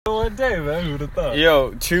One day, man. Who'd have thought?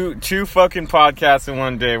 Yo, two fucking podcasts in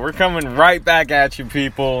one day. We're coming right back at you,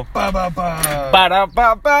 people. Ba ba ba. Ba da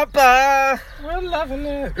ba ba ba. We're loving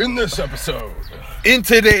it. In this episode, In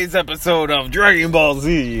today's episode of Dragon Ball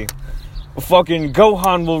Z, fucking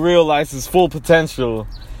Gohan will realize his full potential.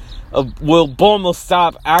 Will Bulma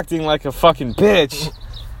stop acting like a fucking bitch?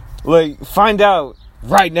 Like, find out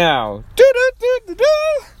right now.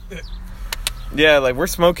 Yeah, like, we're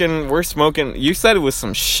smoking. You said it was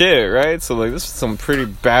some shit, right? So, like, this is some pretty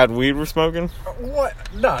bad weed we're smoking. what?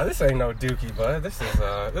 Nah, this ain't no dookie, bud. This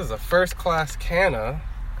is a first class canna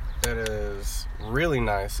that is really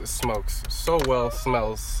nice. It smokes so well,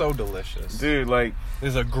 smells so delicious. Dude, like,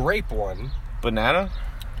 There's a grape one. banana?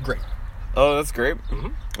 Grape. Oh, that's grape?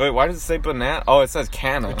 Mhm. Wait, why does it say banana? Oh, it says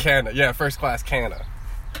canna. Canna, yeah, first class canna.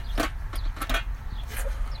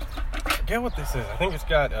 Forget what this is. I think it's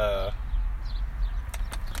got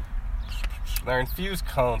they're infused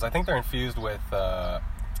cones. I think they're infused with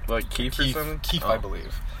Like keef or something? Keef, Oh. I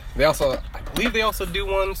believe. I believe they also do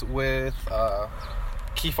ones with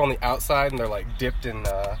keef on the outside, and they're like dipped in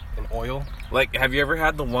oil. Like, have you ever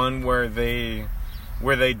had the one where they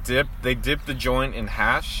dip the joint in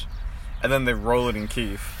hash, and then they roll it in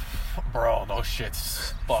keef? Bro, those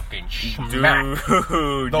shits fucking smack.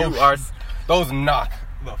 Dude, Those knock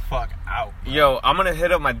the fuck out. Bro. Yo, I'm gonna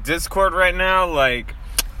hit up my Discord right now. Like,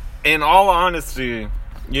 in all honesty,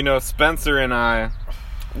 you know, Spencer and I,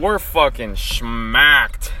 we're fucking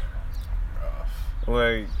smacked.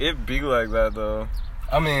 Like, it be like that though.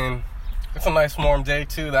 I mean, it's a nice warm day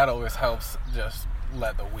too. That always helps. Just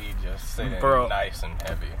let the weed just sit in nice and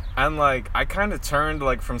heavy. And like, I kind of turned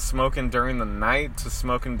like from smoking during the night to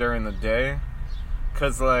smoking during the day,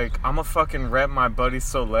 cause like I'm a fucking rep my buddy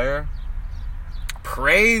Solaire.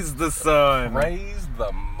 Praise the sun. Praise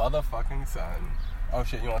the motherfucking sun. Oh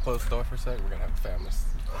shit! You want to close the door for a sec? We're gonna have to film this.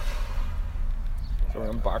 So we're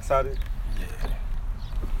gonna box out it.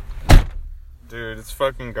 Yeah. Dude, it's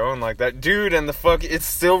fucking going like that. Dude, and it's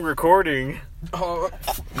still recording. Oh,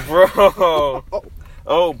 Bro.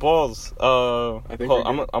 Oh, balls. I think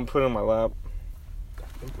I'm putting it in my lap. I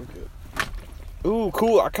think we're good. Ooh,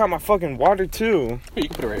 cool. I caught my fucking water too. Here, you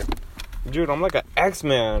can put it right here. Dude, I'm like an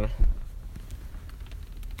X-Man.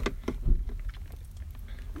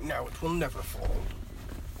 Now it will never fall.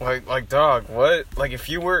 Like dog, what? Like if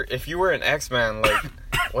you were an X-Man, like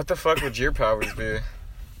what the fuck would your powers be?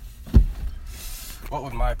 What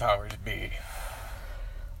would my powers be?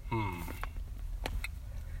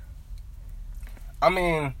 I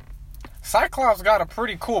mean, Cyclops got a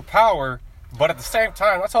pretty cool power, but at the same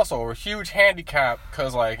time, that's also a huge handicap,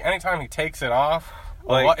 because, like, anytime he takes it off,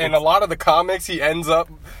 Like, in a lot of the comics, he ends up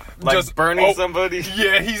Like just burning somebody?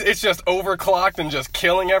 Yeah, it's just overclocked and just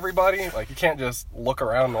killing everybody. Like, you can't just look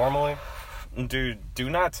around normally. Dude, do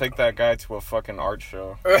not take that guy to a fucking art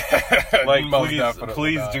show. Like,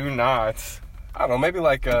 please do not. I don't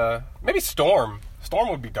know, maybe Storm. Storm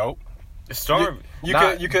would be dope. Storm. You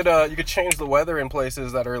could change the weather in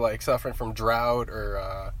places that are like suffering from drought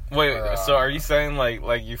or so are you saying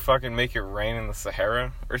like you fucking make it rain in the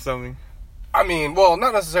Sahara or something? I mean, well,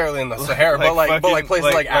 not necessarily in the Sahara, but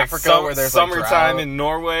places like Africa where there's summertime like in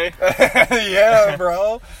Norway. Yeah,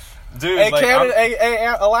 bro. Dude, hey, like,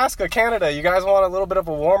 hey, Alaska, Canada, you guys want a little bit of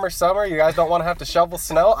a warmer summer? You guys don't want to have to shovel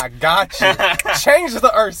snow? I got you. Change the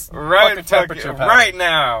Earth's fucking temperature pattern. Right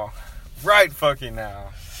now. Right fucking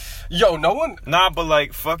now. Yo, no one... Nah, but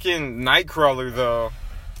like fucking Nightcrawler though.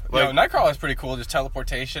 Like, Yo, Nightcrawler's pretty cool, just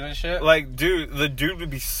teleportation and shit. Like, dude, the dude would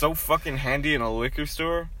be so fucking handy in a liquor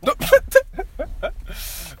store.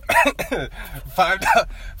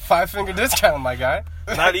 Five finger discount, my guy.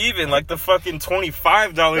 Not even, like the fucking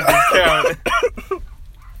 $25 discount.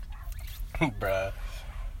 Bruh.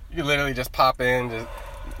 You could literally just pop in,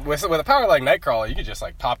 with a power like Nightcrawler, you could just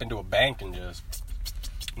like pop into a bank and just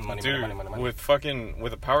money. With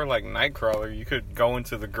a power like Nightcrawler, you could go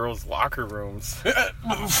into the girls' locker rooms.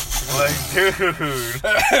 Like, dude,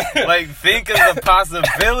 like think of the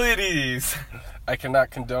possibilities. I cannot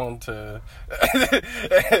condone to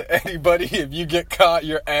anybody. If you get caught,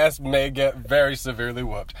 your ass may get very severely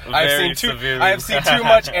whooped. I have seen too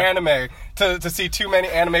much anime to see too many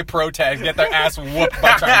anime pro tags get their ass whooped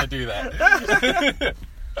by trying to do that.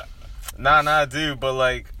 Nah, dude, but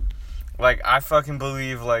like I fucking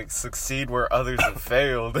believe like succeed where others have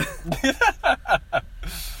failed.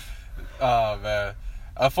 Oh man,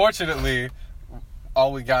 unfortunately,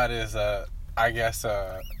 all we got is I guess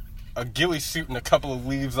a ghillie suit and a couple of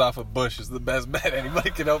leaves off a bush is the best bet anybody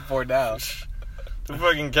can hope for now. The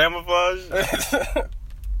fucking camouflage?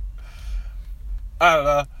 I don't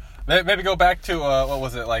know. Maybe go back to, what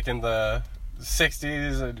was it, like in the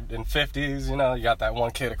 60s and 50s, you know, you got that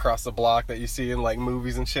one kid across the block that you see in like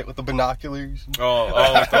movies and shit with the binoculars. Oh,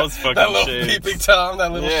 those fucking that little shades. peeping Tom,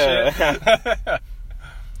 that little shit.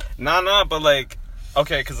 Nah, but like,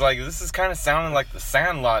 okay, because like this is kind of sounding like the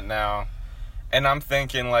Sandlot now, and I'm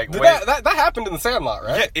thinking like, wait, that happened in the Sandlot,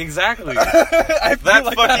 right? Yeah, exactly. that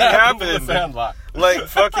fucking happened. In the Sandlot. Like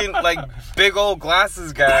fucking like big old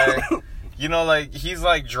glasses guy, you know, like he's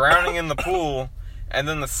like drowning in the pool. And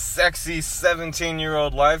then the sexy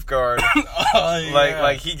 17-year-old lifeguard,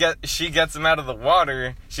 like she gets him out of the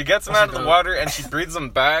water. She gets him out of the water, and she breathes him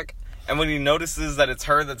back. And when he notices that it's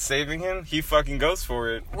her that's saving him, he fucking goes for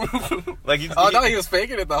it. Like he was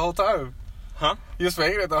faking it the whole time. Huh? He was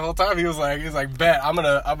faking it the whole time. He was like, bet I'm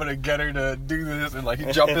gonna get her to do this, and like he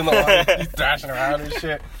jumped in the water, he's thrashing around and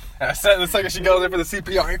shit. And the second she goes in for the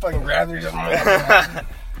CPR, he fucking grabs her.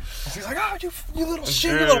 She's like, oh, you little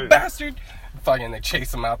shit, you little bastard. Fucking, they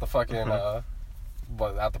chase him out the fucking, out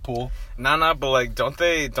the pool. Nah, but like, don't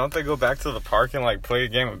they go back to the park and like play a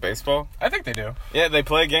game of baseball? I think they do. Yeah, they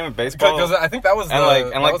play a game of baseball. Because I think that was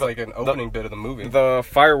like an opening bit of the movie. The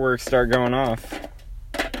fireworks start going off.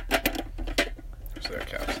 There's their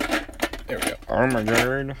caps. There we go. Oh my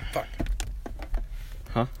god. Fuck.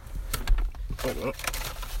 Huh? Wait a minute.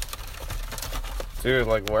 Dude,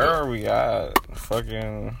 like, where are we at?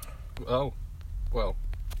 Fucking. Oh, well.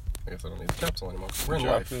 I guess I don't need the capsule anymore. We're in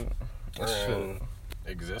life. We're in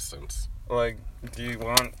existence. Like, do you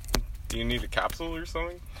need a capsule or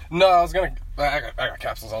something? No, I got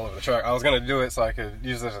capsules all over the truck. I was gonna do it so I could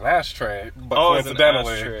use it as an ashtray, but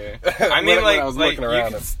coincidentally, it's an ashtray. I mean, I was looking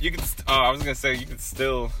around, you could. I was gonna say you could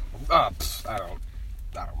still. I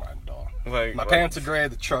don't mind at all. Like my pants are gray,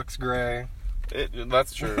 the truck's gray.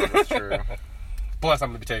 That's true. That's true. Plus, I'm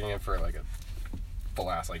gonna be taking it for like a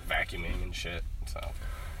full ass like vacuuming and shit. So.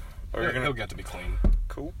 He'll get to be clean.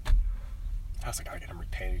 Cool. I also gotta get him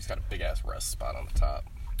repainted. He's got a big ass rust spot on the top.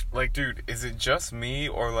 Like, dude, is it just me,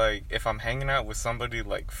 or like, if I'm hanging out with somebody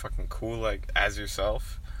like fucking cool, like as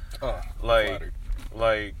yourself, like,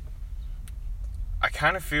 I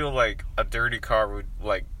kind of feel like a dirty car would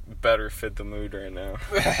like better fit the mood right now.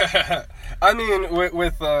 I mean,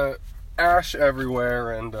 with ash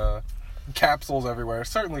everywhere and capsules everywhere, it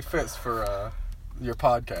certainly fits for your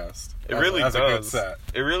podcast. It really does. A good set.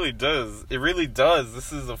 It really does. It really does.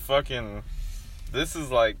 This is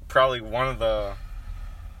like probably one of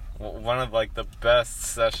like the best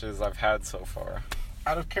sessions I've had so far.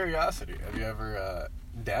 Out of curiosity, have you ever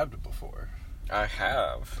dabbed before? I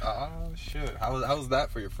have. Oh shit! How was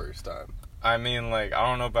that for your first time? I mean, like, I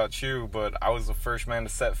don't know about you, but I was the first man to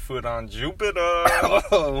set foot on Jupiter.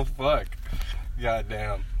 Oh fuck!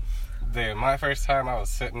 Goddamn. Dude, my first time I was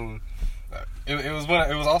sitting. It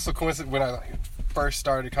was also coincident when I first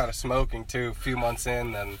started kind of smoking too. A few months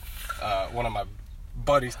in, then one of my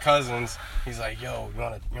buddy's cousins, he's like, "Yo, you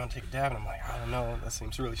wanna take a dab?" And I'm like, "I don't know. That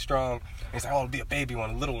seems really strong." And he's like, "Oh, it'll be a baby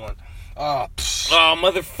one, a little one." Oh,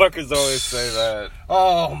 motherfuckers always say that.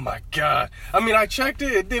 Oh my god! I mean, I checked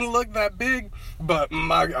it. It didn't look that big, but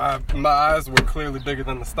my eyes were clearly bigger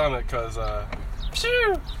than the stomach, cause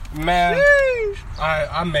man,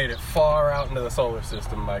 I made it far out into the solar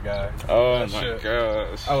system, my guy. Oh my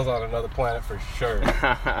gosh! I was on another planet for sure.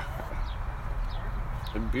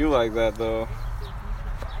 It'd be like that though.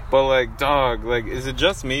 But like, dog, like, is it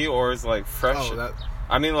just me or is like fresh?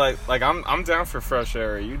 I mean, like I'm down for fresh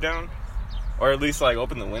air. Are you down? Or at least like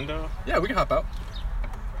open the window? Yeah, we can hop out.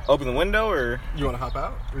 Open the window, or you want to hop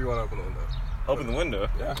out, or you want to open the window? Open the window.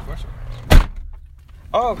 Yeah, of course.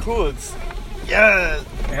 Oh, cool. It's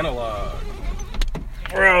analog.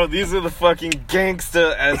 Bro, these are the fucking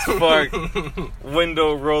gangsta as fuck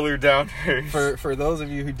window roller downers. For those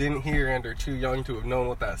of you who didn't hear and are too young to have known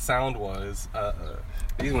what that sound was,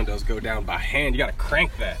 these windows go down by hand. You gotta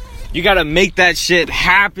crank that. You gotta make that shit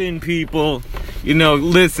happen, people. You know,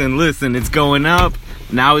 listen, it's going up,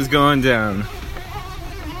 now it's going down.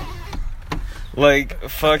 Like,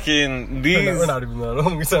 fucking, these... We're not even that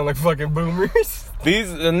old. We sound like fucking boomers.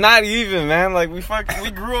 These, not even, man. Like, we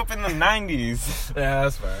grew up in the 90s. Yeah,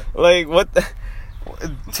 that's fair. Like, what the...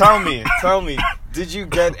 Tell me, did you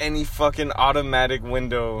get any fucking automatic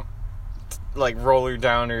window, like, roller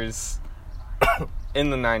downers in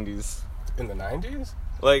the 90s? In the 90s?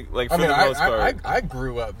 Like for the most part. I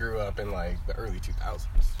grew up in, like, the early 2000s.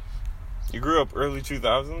 You grew up early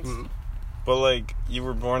 2000s? Mm-hmm. But, like, you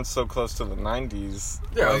were born so close to the 90s.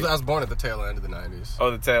 Yeah, like, I was born at the tail end of the 90s. Oh,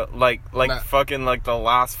 the tail... Like fucking, like, the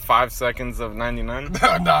last 5 seconds of 99?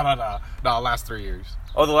 No, last 3 years.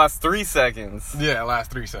 Oh, the last 3 seconds? Yeah, last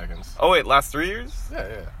 3 seconds. Oh, wait, last 3 years?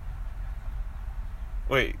 Yeah.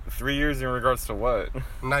 Wait, 3 years in regards to what?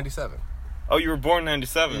 97. Oh, you were born in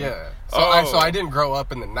 97? Yeah. So I didn't grow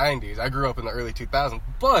up in the 90s. I grew up in the early 2000s.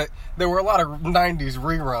 But there were a lot of 90s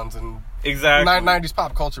reruns, and exactly 90s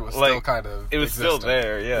pop culture was still kind of it was existing. still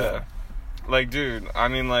there, yeah. Like, dude, I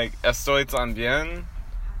mean, like, estoy también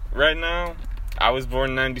right now. I was born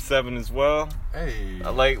in 97 as well. Hey.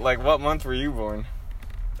 Like, what month were you born?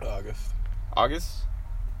 August. August?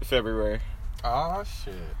 February. Oh,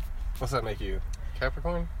 shit. What's that make you?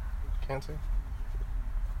 Capricorn? Cancer?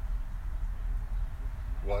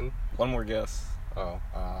 One more guess. Oh,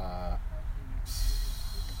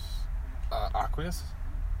 Aquarius?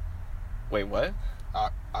 Wait, what?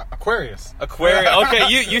 Aquarius. Okay,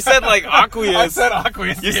 you said like Aquarius. I said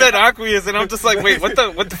Aquarius. You said Aquarius, and I'm just like, wait, what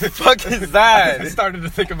the fuck is that? I started to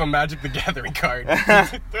think of a Magic the Gathering card.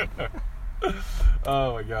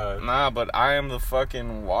 Oh my god. Nah, but I am the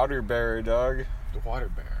fucking water bearer, dog. The water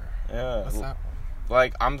bearer. Yeah. What's that one?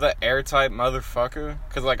 Like, I'm the air type motherfucker,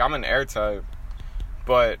 cause like I'm an air type,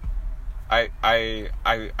 but I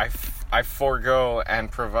forego and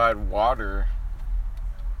provide water.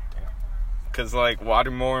 Cause like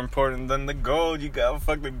water more important than the gold. You gotta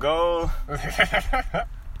fuck the gold. I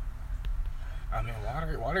mean,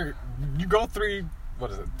 water. You go 3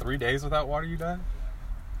 days without water, you die.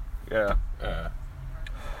 Yeah.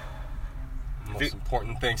 Most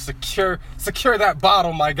important thing: secure that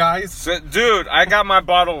bottle, my guys. Dude, I got my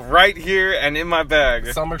bottle right here and in my bag.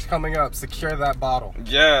 Summer's coming up. Secure that bottle.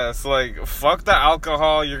 Yes, like fuck the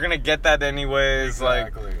alcohol. You're gonna get that anyways.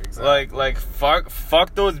 Exactly. Like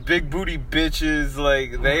fuck those big booty bitches.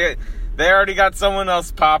 Like they already got someone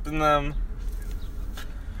else popping them.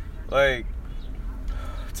 Like,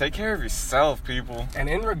 take care of yourself, people. And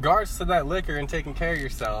in regards to that liquor and taking care of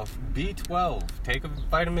yourself, B12. Take a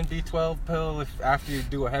vitamin B12 pill after you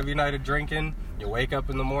do a heavy night of drinking. You wake up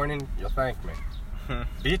in the morning, you'll thank me.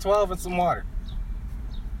 B12 and some water.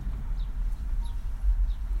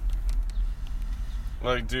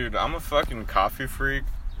 Like, dude, I'm a fucking coffee freak.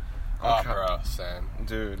 Oh, bro, Sam.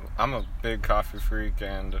 Dude, I'm a big coffee freak,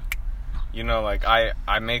 and you know, like I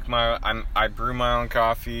brew my own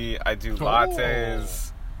coffee. I do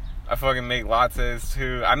lattes. I fucking make lattes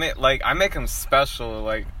too. I make them special.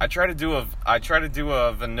 Like I try to do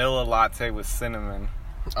a vanilla latte with cinnamon.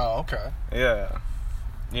 Oh, okay. Yeah.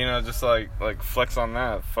 You know, just like flex on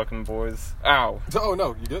that, fucking boys. Ow. Oh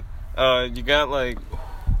no, you good? You got like.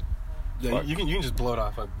 Yeah, you can just blow it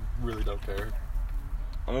off. I really don't care.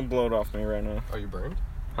 I'm gonna blow it off me right now. Are you burned?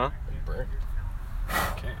 Huh? Are you burned?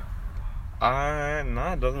 Okay.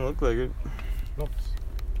 Nah, it doesn't look like it. Nope.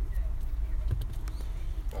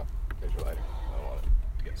 Oh, there's your lighter. I don't want it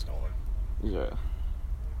to get stolen. Yeah.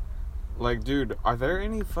 Like, dude, are there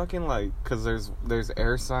any fucking, like, because there's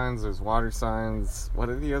air signs, there's water signs. What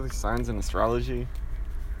are the other signs in astrology?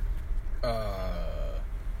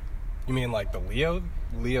 You mean like the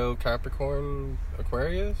Leo, Capricorn,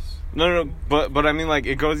 Aquarius? No, but I mean, like,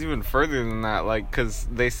 it goes even further than that, like, because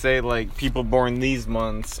they say, like, people born these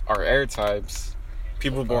months are air types,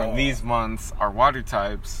 people born these months are water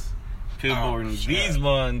types, people born these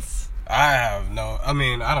months... I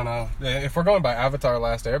don't know. If we're going by Avatar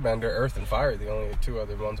Last Airbender, Earth and Fire are the only 2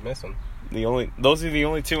 other ones missing. Those are the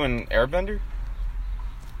only 2 in Airbender?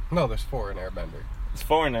 No, there's 4 in Airbender. It's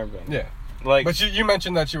 4 in Airbender. Yeah. Like, but you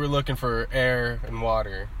mentioned that you were looking for air and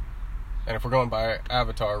water. And if we're going by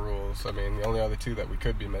Avatar rules, I mean, the only other 2 that we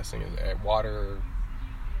could be missing is water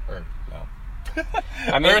or no.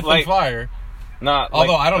 I mean, Earth and Fire. Not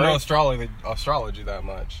although I don't know astrology that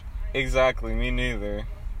much. Exactly, me neither.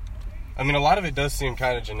 I mean, a lot of it does seem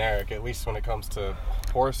kind of generic, at least when it comes to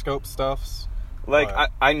horoscope stuffs. Like,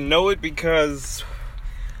 I know it because,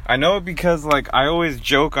 like, I always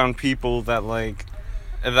joke on people that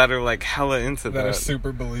are, like, hella into that. That are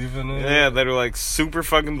super believing in it. Yeah, that are, like, super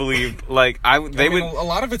fucking believe. Like, a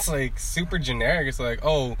lot of it's, like, super generic. It's like,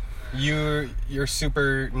 oh, you're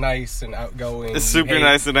super nice and outgoing. Super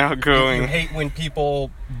nice and outgoing. You hate when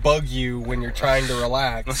people bug you when you're trying to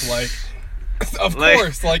relax. Like... Of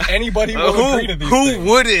course, like anybody will agree to these things.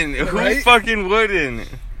 Who wouldn't? Right? Who fucking wouldn't?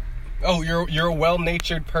 Oh, you're a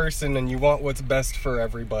well-natured person and you want what's best for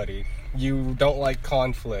everybody. You don't like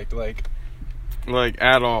conflict, like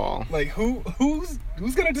at all. Like who's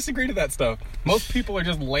gonna disagree to that stuff? Most people are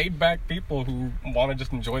just laid-back people who want to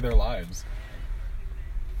just enjoy their lives.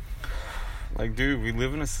 Like, dude, we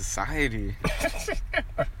live in a society.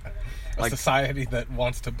 A society that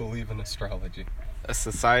wants to believe in astrology. A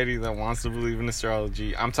society that wants to believe in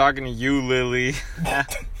astrology. I'm talking to you, Lily.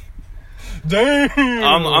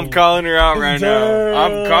 Damn! I'm calling her out right now.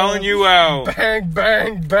 I'm calling you out. Bang,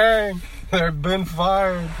 bang, bang. They've been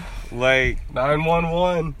fired. Like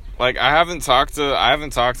 911. Like, I haven't talked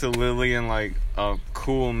to Lily in, like, a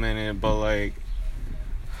cool minute, but, like,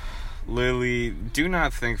 Lily, do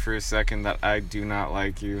not think for a second that I do not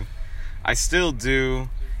like you. I still do.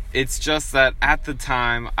 It's just that at the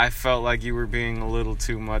time, I felt like you were being a little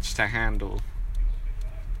too much to handle.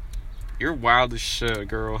 You're wild as shit,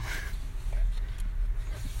 girl.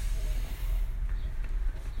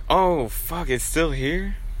 Oh, fuck, it's still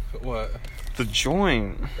here? What? The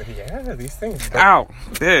joint. Yeah, these things burn. Ow,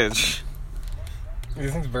 bitch.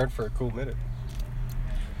 These things burn for a cool minute.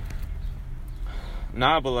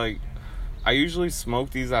 Nah, but, like, I usually smoke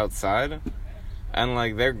these outside, and,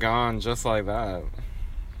 like, they're gone just like that.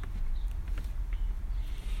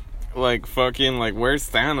 Like, fucking, like, where's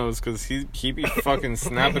Thanos? Because he be fucking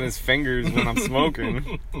snapping his fingers when I'm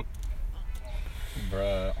smoking.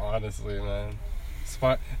 Bruh, honestly, man.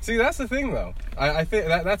 See, that's the thing, though. I think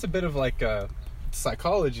that's a bit of, like,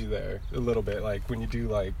 psychology there, a little bit. Like, when you do,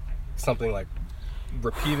 like, something, like,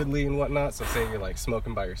 repeatedly and whatnot. So, say you're, like,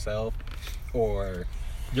 smoking by yourself, or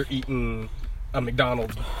you're eating a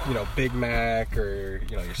McDonald's, you know, Big Mac, or,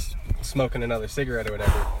 you know, you're smoking another cigarette or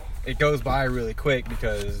whatever. It goes by really quick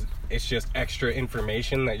because it's just extra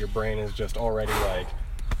information that your brain is just already like,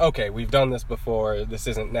 okay, we've done this before. This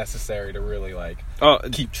isn't necessary to really like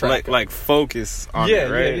keep track. Like focus on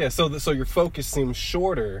it, right? Yeah. So your focus seems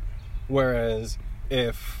shorter, whereas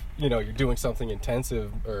if you know you're doing something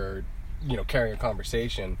intensive or you know carrying a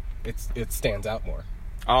conversation, it stands out more.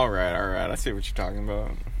 All right. I see what you're talking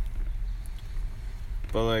about.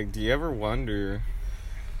 But like, do you ever wonder,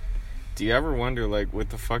 like, with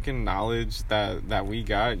the fucking knowledge that we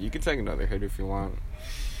got, you can take another hit if you want.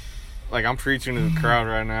 Like, I'm preaching to the crowd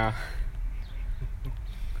right now.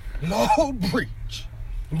 Lord, preach.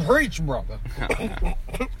 Preach, brother.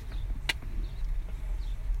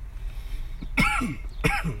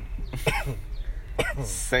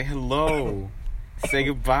 Say hello. Say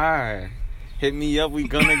goodbye. Hit me up, we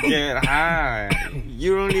gonna get high.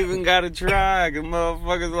 You don't even gotta try, cause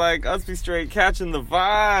motherfuckers like us be straight catching the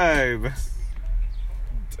vibe.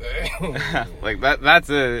 Like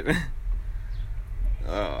that's it.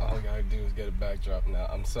 All I gotta do is get a backdrop now.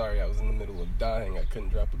 I'm sorry, I was in the middle of dying. I couldn't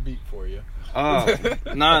drop a beat for you.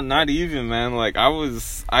 Not even, man. Like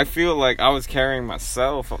I feel like I was carrying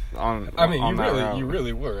myself on. I mean, on you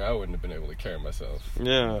really were. I wouldn't have been able to carry myself.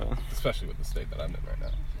 Yeah. Especially with the state that I'm in right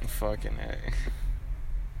now. Fucking A.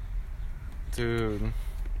 Dude.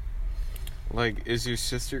 Like, is your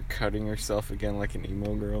sister cutting herself again like an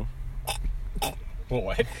emo girl?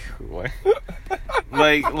 What?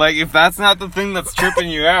 Like if that's not the thing that's tripping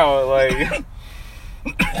you out, like.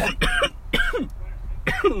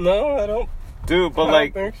 No, I don't. Dude, but I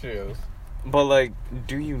don't think she is. But like,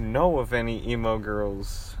 do you know of any emo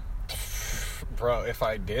girls? Bro, if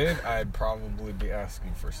I did, I'd probably be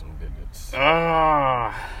asking for some digits.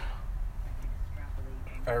 I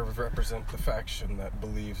represent the faction that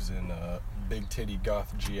believes in big titty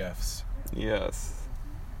goth GFs. Yes.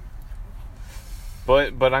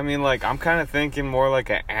 But I mean, like, I'm kind of thinking more like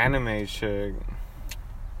an anime chick.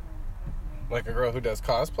 Like a girl who does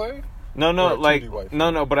cosplay? No, like,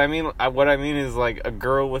 no, but I mean, what I mean is, like, a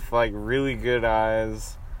girl with, like, really good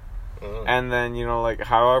eyes, and then, you know, like,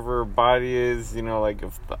 however her body is, you know, like,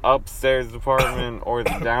 if the upstairs department or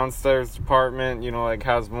the downstairs department, you know, like,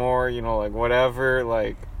 has more, you know, like, whatever,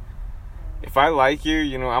 like, if I like you,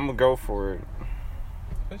 you know, I'm gonna go for it.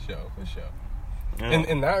 For sure. Yeah.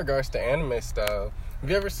 In that regards to anime style, have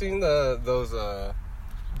you ever seen those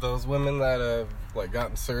women that have like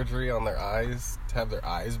gotten surgery on their eyes to have their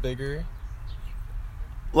eyes bigger?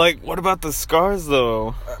 Like, what about the scars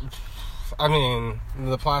though? I mean,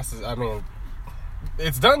 the plastic. I mean,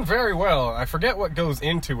 it's done very well. I forget what goes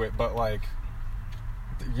into it, but like,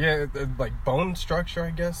 yeah, like bone structure.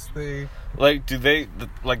 I guess they like. Do they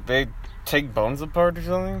like they take bones apart or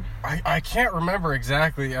something? I can't remember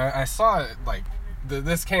exactly. I saw it like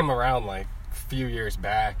this came around like a few years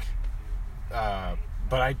back,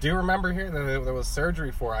 but I do remember here that there was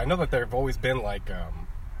surgery for it. I know that there have always been like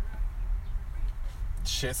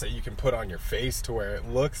shits that you can put on your face to where it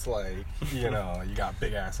looks like you know you got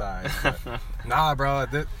big ass eyes. But nah, bro.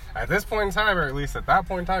 At this point in time, or at least at that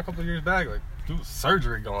point in time, a couple of years back, like there was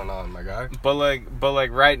surgery going on, my guy. But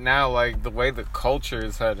like right now, like the way the culture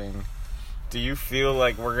is heading. Do you feel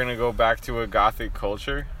like we're gonna go back to a gothic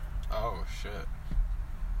culture? Oh shit.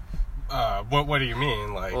 What do you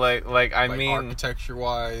mean? Like I mean architecture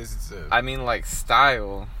wise. I mean like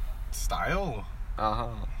style. Style?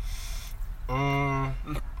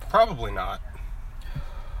 Probably not.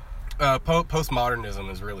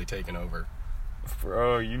 Postmodernism is really taking over.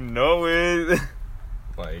 Bro, you know it.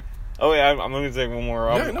 Like Oh, wait, I'm going to take one more.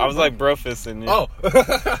 I was like bro-fisting you. Oh.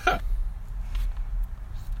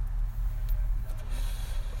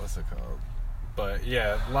 What's it called? But,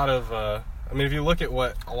 yeah, a lot of, I mean, if you look at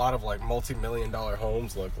what a lot of, like, multi-million-dollar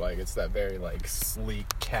homes look like, it's that very, like, sleek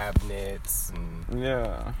cabinets and,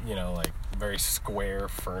 yeah, you know, like, very square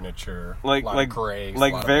furniture. Like, of gray,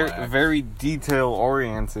 like very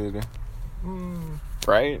detail-oriented.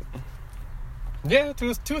 Right? Yeah,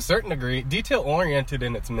 to a certain degree. Detail-oriented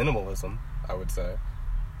in its minimalism, I would say.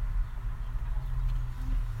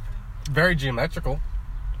 Very geometrical.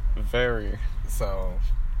 Very. So...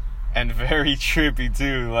 And very trippy,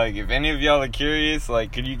 too. Like, if any of y'all are curious,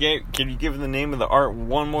 like, can you give the name of the art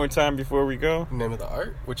one more time before we go? Name of the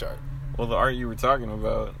art? Which art? Well, the art you were talking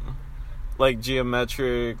about. Like,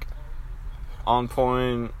 geometric, on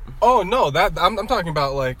point. Oh, no, that... I'm talking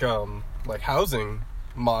about, like housing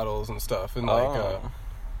models and stuff. And,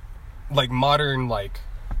 like modern, like,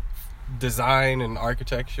 design and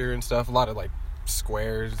architecture and stuff. A lot of, like,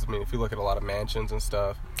 squares. I mean, if you look at a lot of mansions and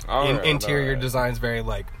stuff. Interior design's very,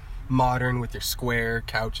 like, modern with your square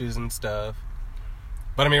couches and stuff.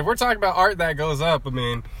 But I mean, if we're talking about art that goes up, I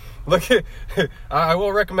mean, look at I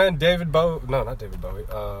will recommend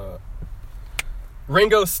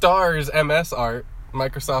Ringo Starr's MS art,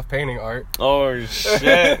 Microsoft painting art. Oh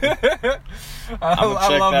shit. I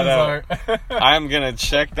love his art. I'm gonna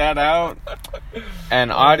check that out.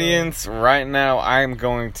 And audience, right now I'm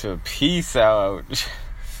going to peace out.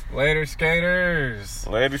 Later, skaters.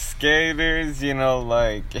 You know,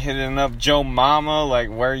 like, hitting up Joe Mama, like,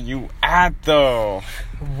 where you at, though?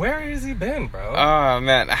 Where has he been, bro? Oh,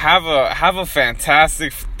 man, have a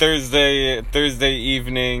fantastic Thursday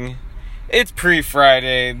evening. It's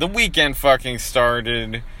pre-Friday. The weekend fucking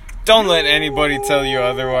started. Don't let anybody tell you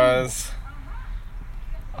otherwise.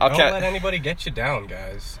 Don't let anybody get you down,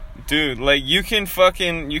 guys. Dude, like, you can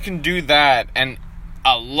do that and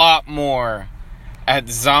a lot more at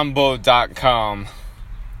zombo.com.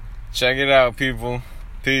 Check it out, people.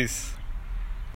 Peace.